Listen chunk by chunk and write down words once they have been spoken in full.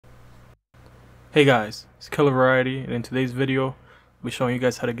Hey guys, it's Killer Variety, and in today's video, I'll be showing you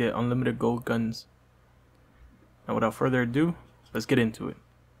guys how to get unlimited gold guns. Now without further ado, let's get into it.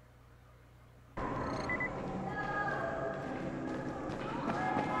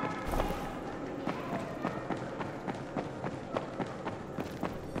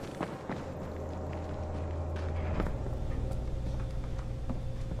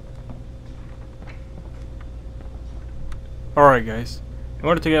 Alright guys, in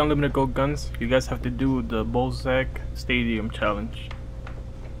order to get unlimited gold guns, you guys have to do the Bozak Stadium challenge.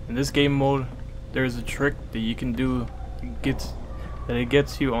 In this game mode, there is a trick that you can do that it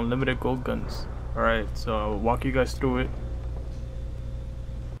gets you unlimited gold guns. Alright, so I'll walk you guys through it.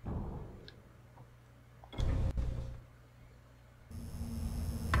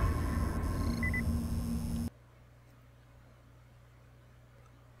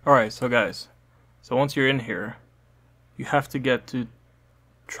 Alright, so guys, once you're in here, you have to get to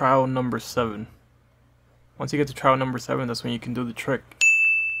trial number 7. Once you get to trial number 7, that's when you can do the trick.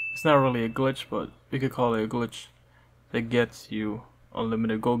 It's not really a glitch, but we could call it a glitch that gets you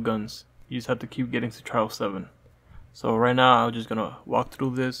unlimited gold guns. You just have to keep getting to trial 7. So right now, I'm just gonna walk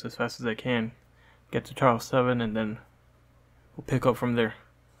through this as fast as I can, get to trial 7, and then we'll pick up from there.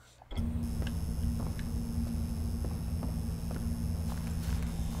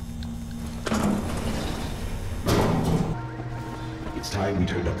 It's time we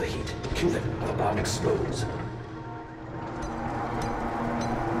turned up the heat. Kill them while the bomb explodes.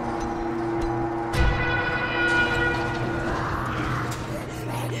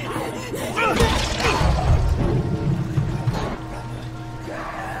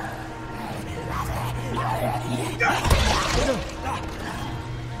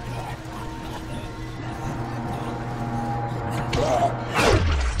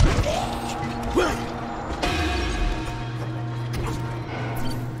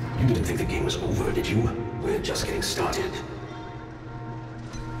 You didn't think the game was over, did you? We're just getting started.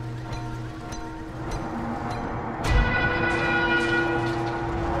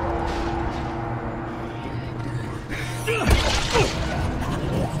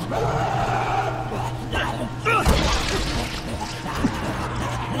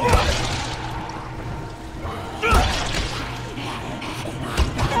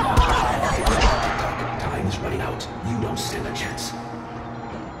 Time is running out. You don't stand a chance.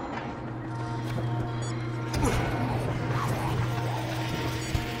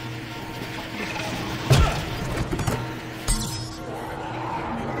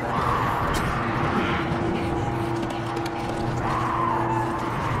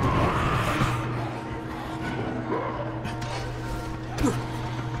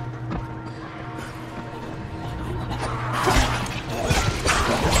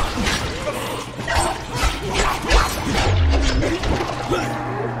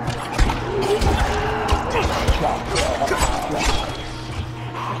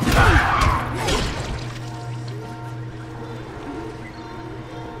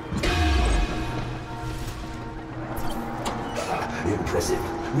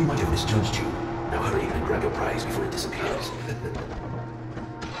 Impressive. We might have misjudged you. Now hurry and grab your prize before it disappears.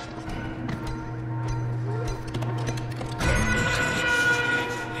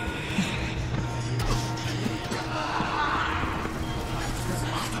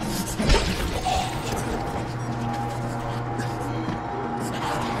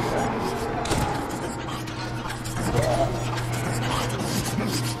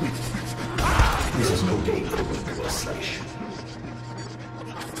 This is no game for weak or sluggish.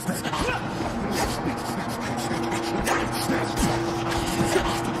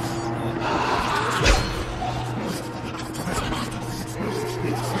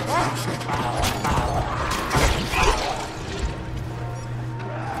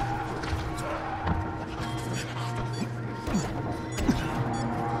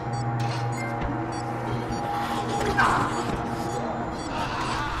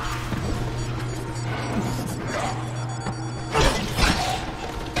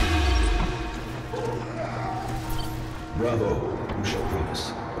 Bravo, you shall bring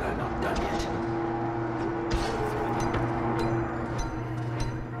us, but I'm not done yet.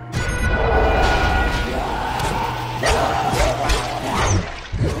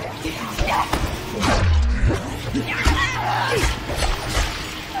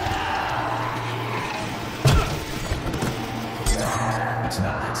 It's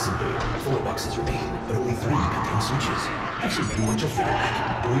not that simple. 4 boxes remain, but only 3 contain switches. Actually, you want your figure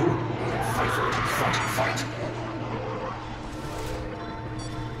back, do you? Fight for it, fight.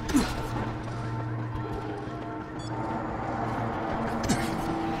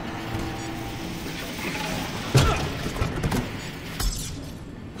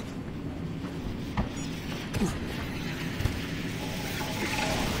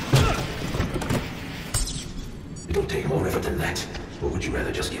 It'll take more effort than that. Or would you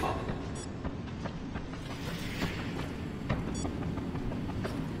rather just give up?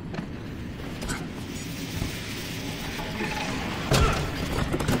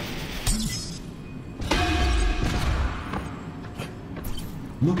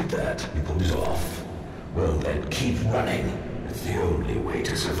 Look at that. You pulled it off. Well then, keep running. It's the only way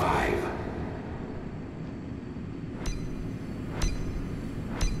to survive.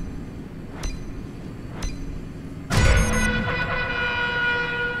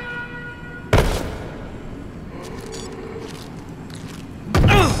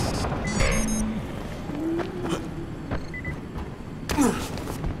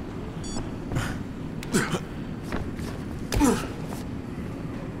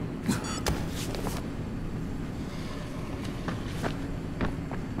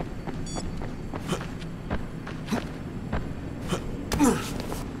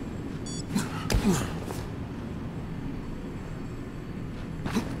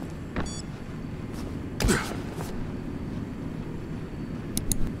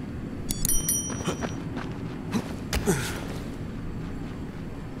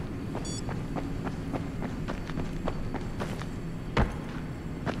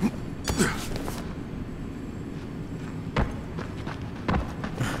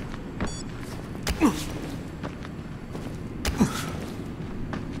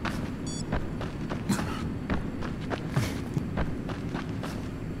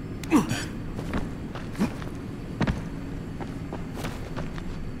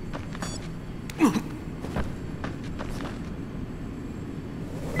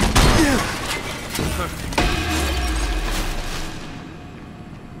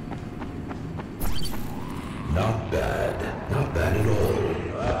 Not bad. Not bad at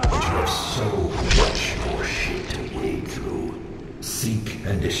all. But you have so much more shit to wade through. Seek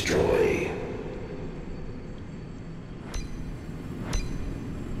and destroy.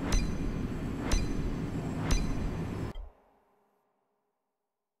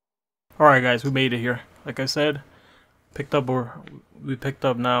 Alright guys, we made it here. Like I said, we picked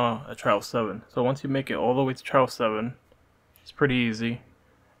up now at trial 7. So once you make it all the way to trial 7, it's pretty easy.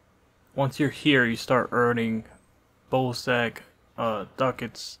 Once you're here, you start earning Bozak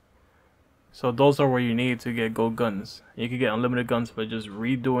ducats. So those are where you need to get gold guns. You can get unlimited guns by just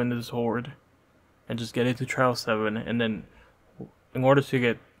redoing this horde and just get into trial 7, and then in order to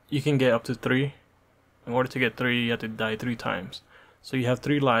get, you can get up to 3. In order to get 3, you have to die 3 times. So you have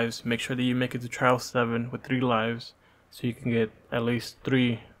 3 lives. Make sure that you make it to trial 7 with 3 lives, so you can get at least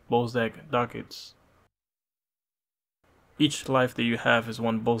 3 Bozak ducats. Each life that you have is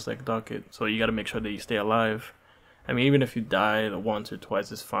 1 Bozak ducat, so you gotta make sure that you stay alive. I mean, even if you die once or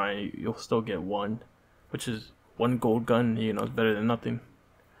twice, it's fine. You'll still get 1, which is 1 gold gun. You know, it's better than nothing.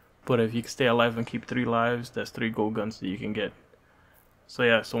 But if you can stay alive and keep 3 lives, that's 3 gold guns that you can get. So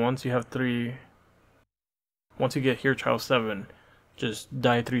yeah, so once you have 3, once you get here trial 7, just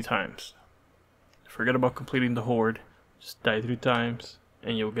die 3 times. Forget about completing the horde. Just die 3 times,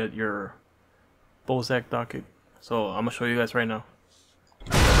 and you'll get your Bozak ducat. So I'm gonna show you guys right now.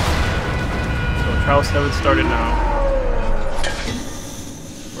 So trial 7 started now.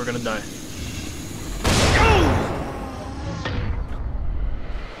 We're gonna die.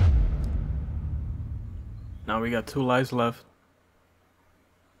 Now we got 2 lives left.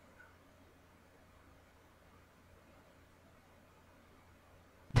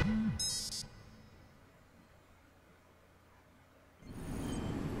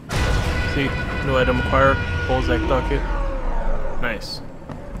 See, new item acquired, Bozak ducat. Nice.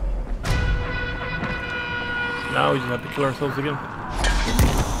 Now we just have to kill ourselves again.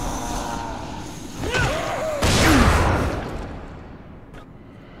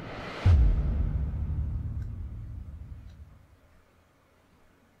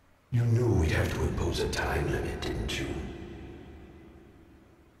 You knew we'd have to impose a time limit, didn't you?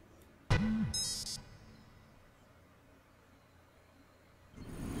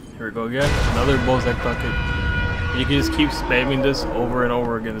 Here we go again, another Bozak ducat. You can just keep spamming this over and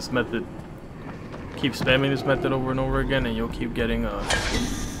over again, this method. Keep spamming this method over and over again, and you'll keep getting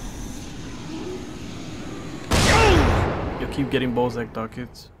you'll keep getting Bozak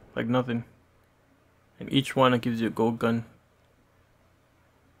ducats like nothing. And each one, it gives you a gold gun.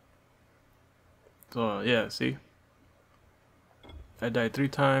 So yeah, see? I died 3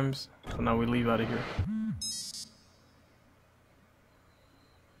 times, so now we leave out of here.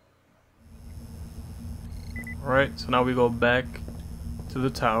 Alright, so now we go back to the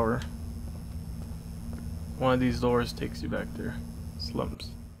tower. One of these doors takes you back there. Slums.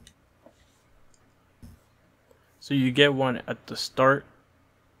 So you get one at the start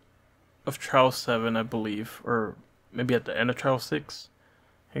of trial 7, I believe, or maybe at the end of trial 6.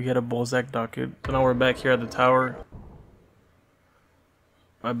 You get a Bozak docket. So now we're back here at the tower.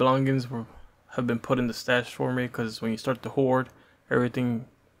 My belongings have been put in the stash for me, because when you start the horde, everything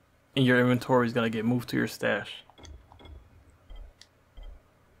in your inventory is gonna get moved to your stash.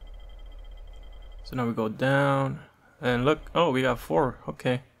 So now we go down and look. Oh, we got 4.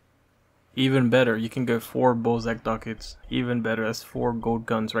 Okay, even better. You can get 4 Bozak dockets. Even better. That's 4 gold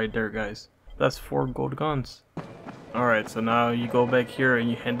guns right there, guys. That's 4 gold guns. Alright, so now you go back here and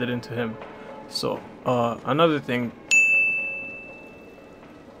you hand it in to him. So another thing.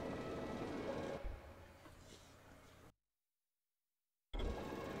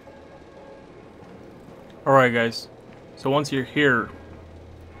 Alright guys, so once you're here,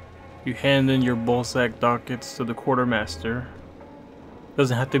 you hand in your Bozak dockets to the quartermaster.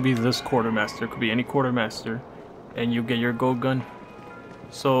 Doesn't have to be this quartermaster, it could be any quartermaster, and you get your gold gun.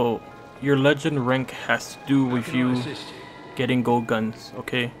 So your legend rank has to do with you getting gold guns,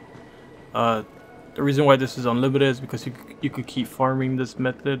 okay? The reason why this is unlimited is because you could keep farming this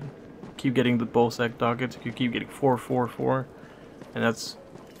method, keep getting the Bozak dockets, you could keep getting 4, 4, 4, and that's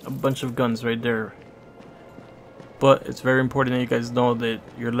a bunch of guns right there. But it's very important that you guys know that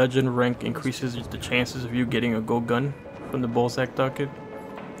your legend rank increases the chances of you getting a gold gun from the Bozak docket.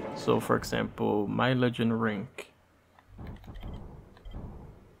 So for example, my legend rank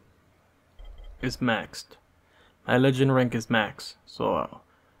is maxed. My legend rank is max. So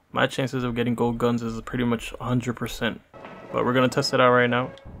my chances of getting gold guns is pretty much 100%. But we're going to test it out right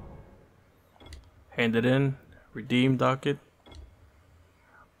now. Hand it in. Redeem docket.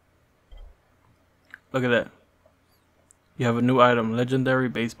 Look at that. You have a new item, legendary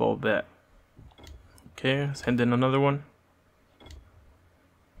baseball bat. Okay, let's hand in another one.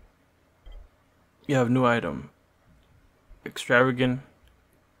 You have new item, extravagant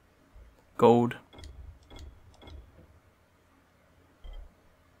gold.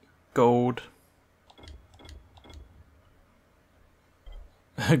 Gold.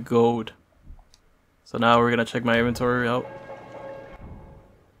 Gold. So now we're gonna check my inventory out.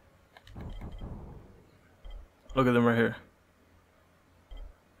 Look at them right here.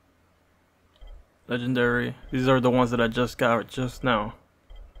 Legendary. These are the ones that I just got just now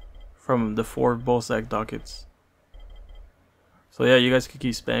from the 4 Bozak dockets. So yeah, you guys can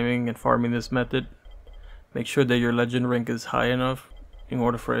keep spamming and farming this method. Make sure that your legend rank is high enough in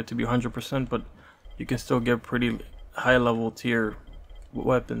order for it to be 100%, but you can still get pretty high level tier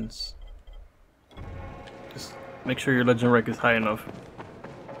weapons. Just make sure your legend rank is high enough.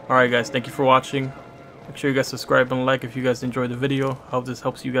 Alright guys, thank you for watching. Make sure you guys subscribe and like if you guys enjoyed the video. I hope this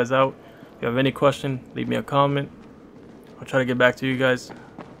helps you guys out. If you have any question, leave me a comment. I'll try to get back to you guys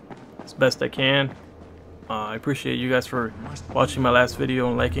as best I can. I appreciate you guys for watching my last video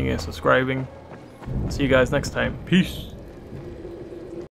and liking and subscribing. See you guys next time. Peace.